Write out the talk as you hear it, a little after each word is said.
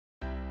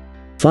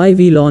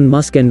5 Elon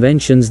Musk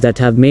inventions that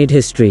have made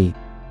history.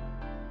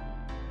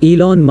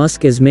 Elon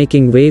Musk is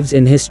making waves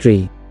in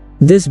history.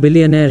 This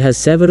billionaire has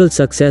several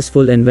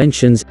successful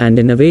inventions and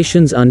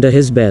innovations under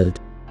his belt.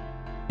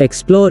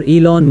 Explore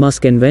Elon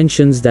Musk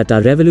inventions that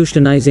are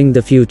revolutionizing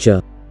the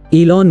future.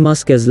 Elon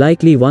Musk is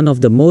likely one of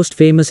the most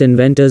famous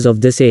inventors of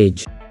this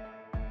age.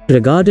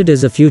 Regarded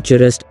as a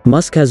futurist,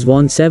 Musk has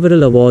won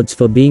several awards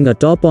for being a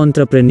top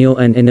entrepreneur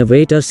and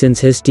innovator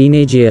since his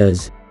teenage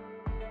years.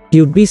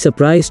 You'd be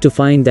surprised to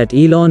find that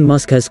Elon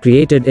Musk has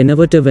created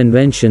innovative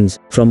inventions,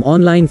 from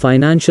online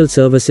financial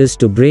services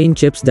to brain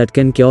chips that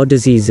can cure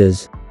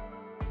diseases.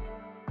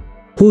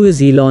 Who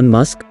is Elon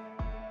Musk?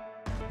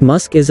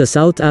 Musk is a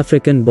South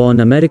African-born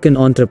American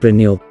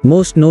entrepreneur,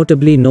 most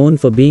notably known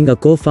for being a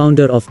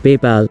co-founder of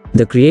PayPal,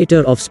 the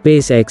creator of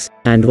SpaceX,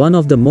 and one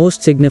of the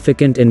most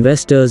significant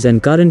investors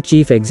and current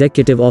chief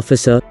executive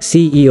officer,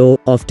 CEO,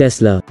 of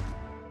Tesla.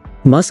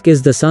 Musk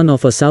is the son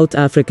of a South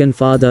African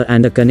father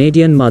and a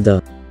Canadian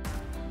mother.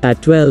 At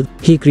 12,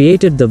 he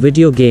created the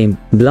video game,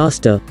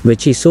 Blaster,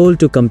 which he sold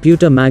to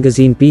computer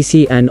magazine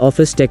PC and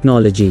Office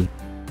Technology.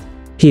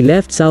 He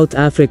left South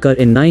Africa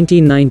in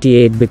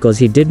 1998 because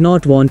he did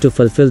not want to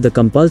fulfill the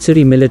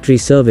compulsory military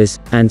service,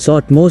 and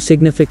sought more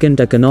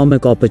significant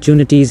economic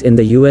opportunities in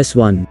the US.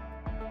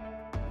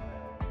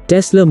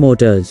 Tesla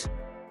Motors.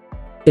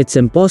 It's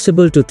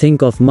impossible to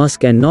think of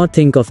Musk and not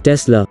think of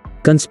Tesla.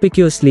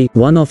 Conspicuously,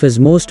 one of his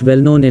most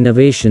well-known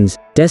innovations,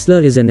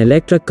 Tesla is an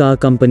electric car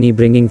company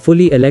bringing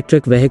fully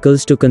electric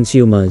vehicles to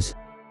consumers.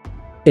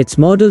 Its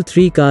Model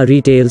 3 car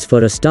retails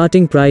for a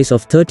starting price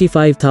of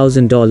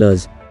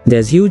 $35,000.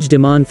 There's huge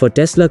demand for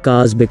Tesla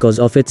cars because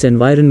of its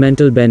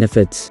environmental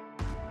benefits.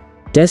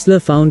 Tesla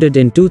founded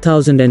in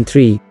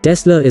 2003,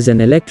 Tesla is an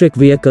electric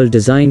vehicle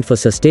designed for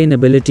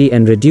sustainability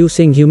and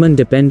reducing human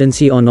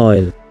dependency on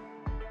oil.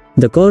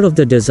 The core of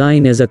the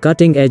design is a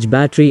cutting-edge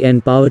battery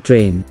and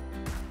powertrain.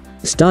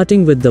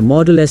 Starting with the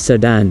Model S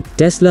sedan,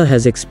 Tesla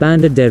has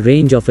expanded their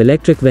range of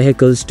electric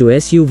vehicles to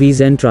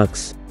SUVs and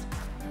trucks.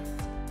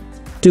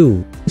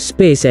 2.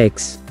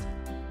 SpaceX.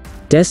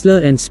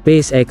 Tesla and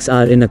SpaceX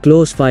are in a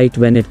close fight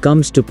when it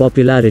comes to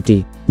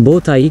popularity.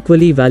 Both are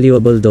equally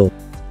valuable though.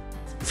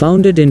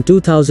 Founded in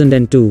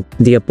 2002,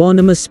 the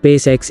eponymous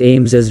SpaceX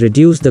aims to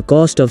reduce the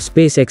cost of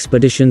space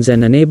expeditions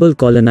and enable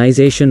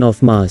colonization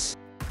of Mars.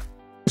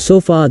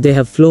 So far they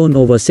have flown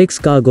over 6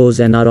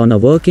 cargoes and are on a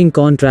working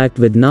contract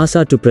with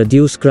NASA to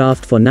produce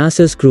craft for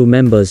NASA's crew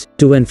members,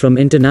 to and from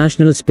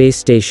International Space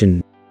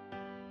Station.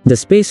 The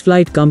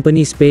spaceflight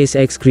company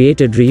SpaceX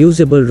created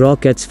reusable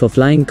rockets for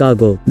flying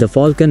cargo, the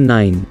Falcon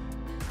 9.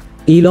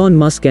 Elon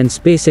Musk and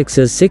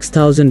SpaceX's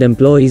 6,000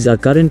 employees are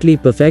currently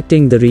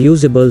perfecting the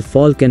reusable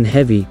Falcon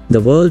Heavy, the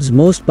world's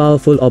most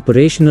powerful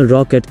operational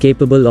rocket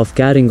capable of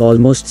carrying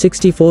almost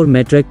 64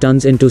 metric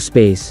tons into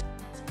space.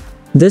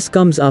 This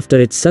comes after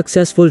its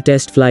successful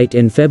test flight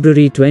in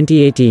February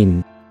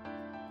 2018.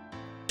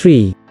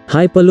 3.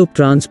 Hyperloop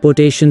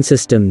transportation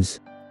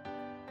systems.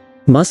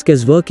 Musk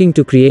is working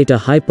to create a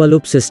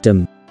Hyperloop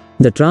system.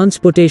 The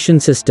transportation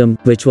system,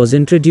 which was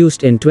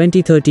introduced in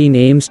 2013,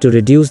 aims to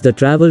reduce the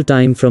travel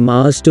time from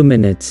hours to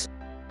minutes.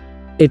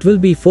 It will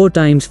be 4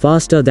 times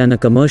faster than a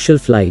commercial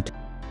flight.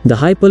 The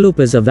Hyperloop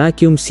is a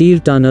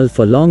vacuum-sealed tunnel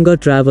for longer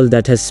travel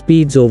that has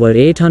speeds over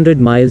 800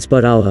 miles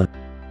per hour.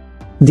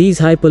 These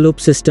Hyperloop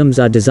systems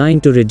are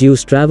designed to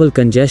reduce travel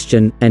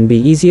congestion and be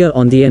easier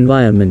on the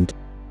environment.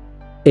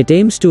 It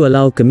aims to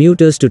allow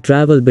commuters to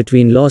travel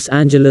between Los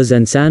Angeles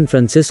and San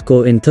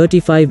Francisco in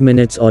 35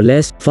 minutes or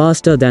less,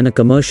 faster than a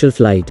commercial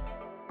flight.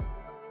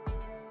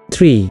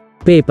 3.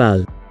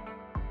 PayPal.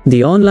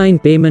 The online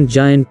payment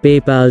giant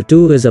PayPal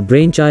too is a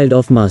brainchild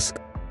of Musk.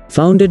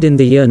 Founded in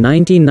the year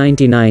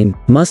 1999,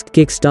 Musk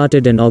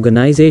kick-started an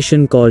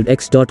organization called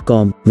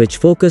X.com, which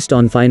focused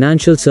on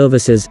financial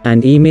services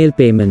and email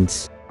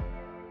payments.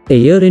 A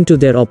year into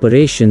their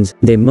operations,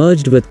 they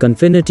merged with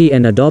Confinity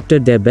and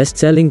adopted their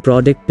best-selling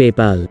product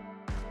PayPal.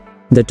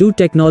 The two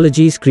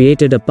technologies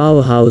created a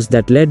powerhouse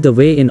that led the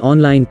way in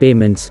online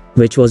payments,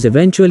 which was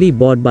eventually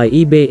bought by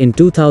eBay in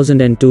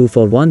 2002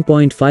 for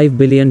 $1.5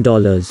 billion.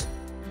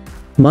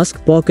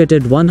 Musk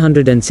pocketed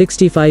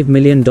 $165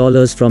 million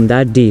from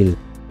that deal.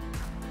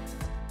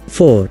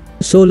 4.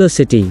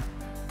 SolarCity.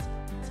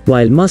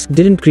 While Musk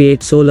didn't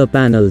create solar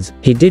panels,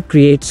 he did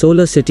create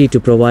SolarCity to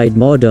provide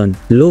modern,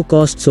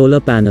 low-cost solar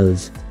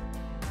panels.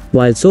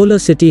 While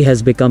SolarCity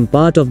has become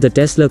part of the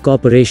Tesla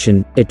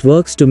Corporation, it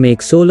works to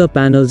make solar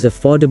panels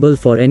affordable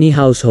for any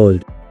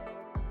household.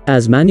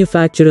 As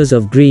manufacturers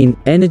of green,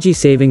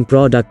 energy-saving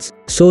products,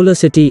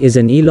 SolarCity is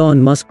an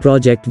Elon Musk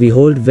project we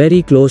hold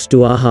very close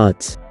to our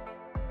hearts.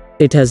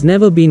 It has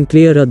never been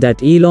clearer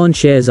that Elon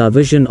shares our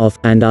vision of,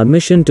 and our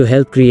mission to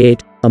help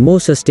create, a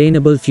more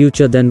sustainable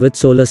future than with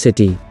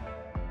SolarCity.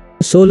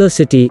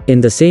 SolarCity,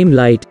 in the same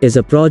light, is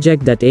a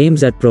project that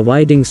aims at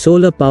providing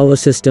solar power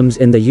systems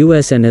in the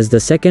US and is the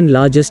second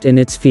largest in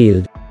its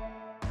field.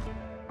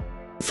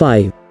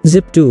 5.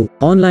 Zip2,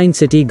 online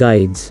city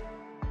guides.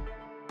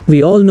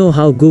 We all know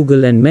how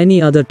Google and many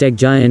other tech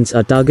giants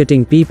are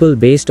targeting people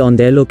based on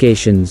their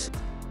locations.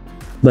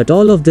 But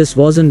all of this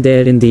wasn't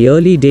there in the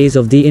early days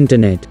of the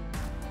internet.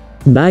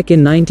 Back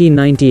in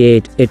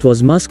 1998, it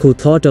was Musk who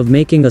thought of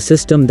making a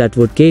system that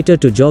would cater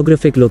to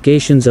geographic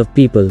locations of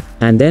people,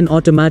 and then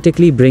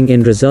automatically bring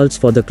in results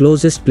for the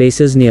closest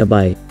places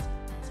nearby.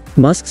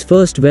 Musk's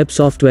first web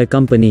software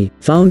company,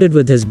 founded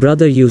with his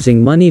brother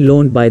using money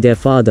loaned by their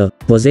father,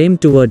 was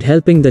aimed toward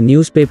helping the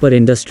newspaper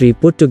industry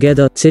put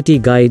together city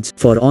guides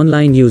for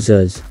online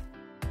users.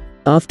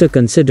 After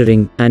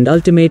considering, and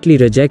ultimately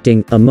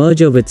rejecting, a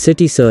merger with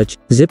City Search,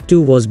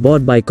 Zip2 was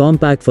bought by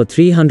Compaq for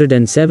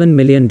 $307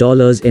 million in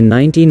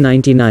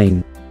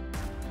 1999.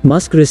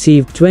 Musk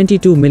received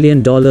 $22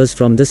 million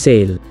from the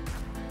sale.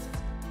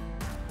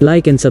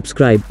 Like and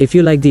subscribe if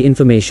you like the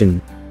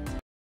information.